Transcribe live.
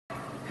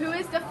Who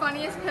is the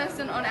funniest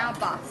person on our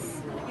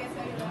bus?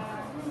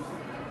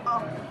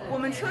 哦，我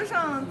们车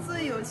上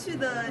最有趣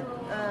的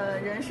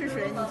人是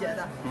谁？你觉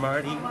得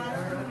Marty.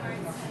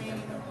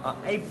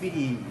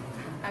 Abby.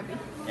 Abby.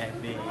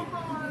 Abby.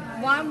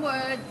 One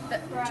word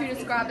to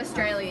describe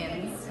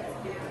Australians.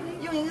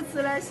 用一个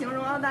词来形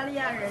容澳大利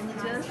亚人，你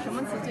觉得什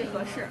么词最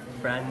合适？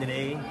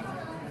 Friendly.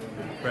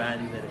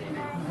 Friendly.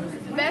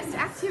 Best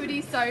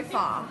activity so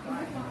far.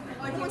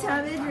 目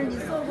前为止，你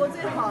做过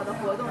最好的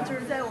活动就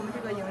是在我们这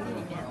个营地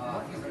里面。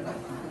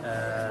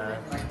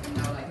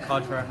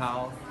Culture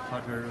house.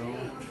 Culture room.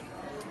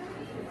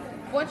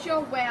 What's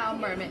your wow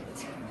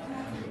moment?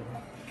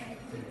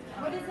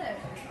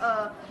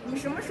 你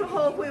什么时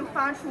候会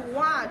发出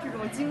哇这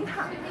种惊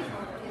叹？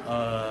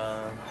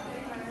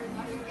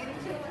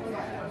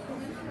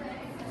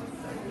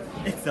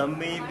 It's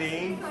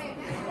amazing.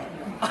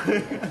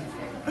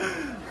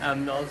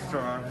 I'm not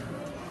sure.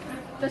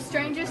 The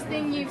strangest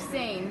thing you've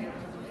seen.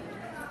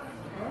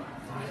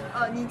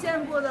 你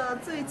见过的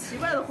最奇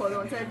怪的活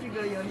动在这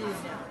个营地里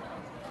面？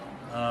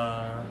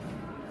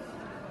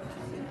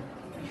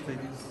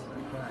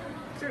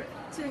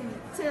就你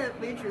现在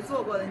为止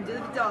做过的，你觉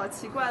得比较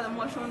奇怪的、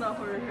陌生的，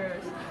或者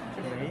是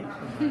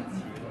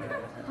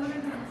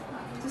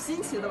就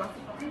新奇的吧？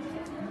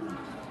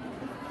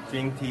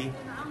 Drink tea.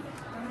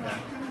 Yeah.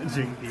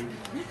 Drink tea.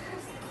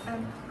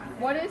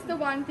 What is the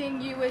one thing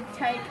you would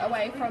take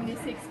away from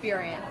this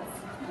experience?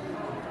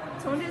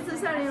 从这次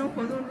夏令营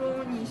活动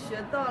中，你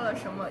学到了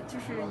什么？就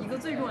是一个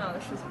最重要的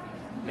事情。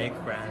 Make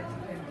friends.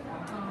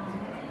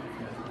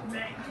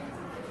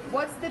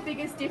 What's the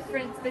biggest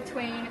difference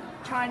between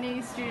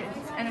Chinese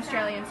students and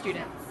Australian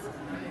students?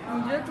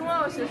 你觉得中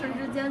澳学生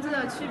之间最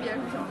大的区别是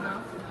什么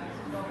呢？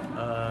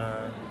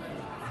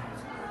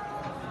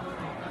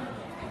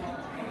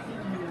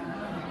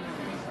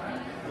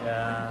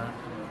 Yeah.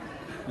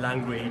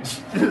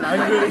 Language.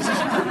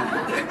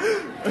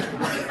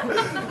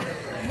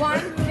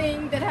 One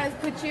thing that has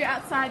put you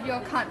outside your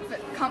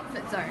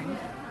comfort zone.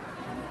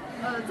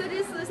 在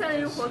这次夏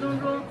令营活动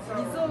中，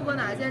你做过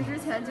哪件之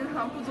前经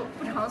常不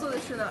常做的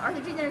事呢？而且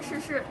这件事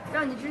是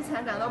让你之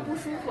前感到不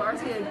舒服，而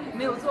且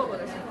没有做过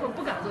的事，或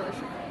不敢做的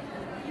事。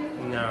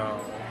 No.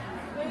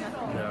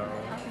 No.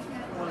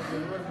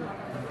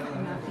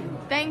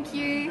 Thank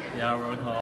you. Yeah, welcome.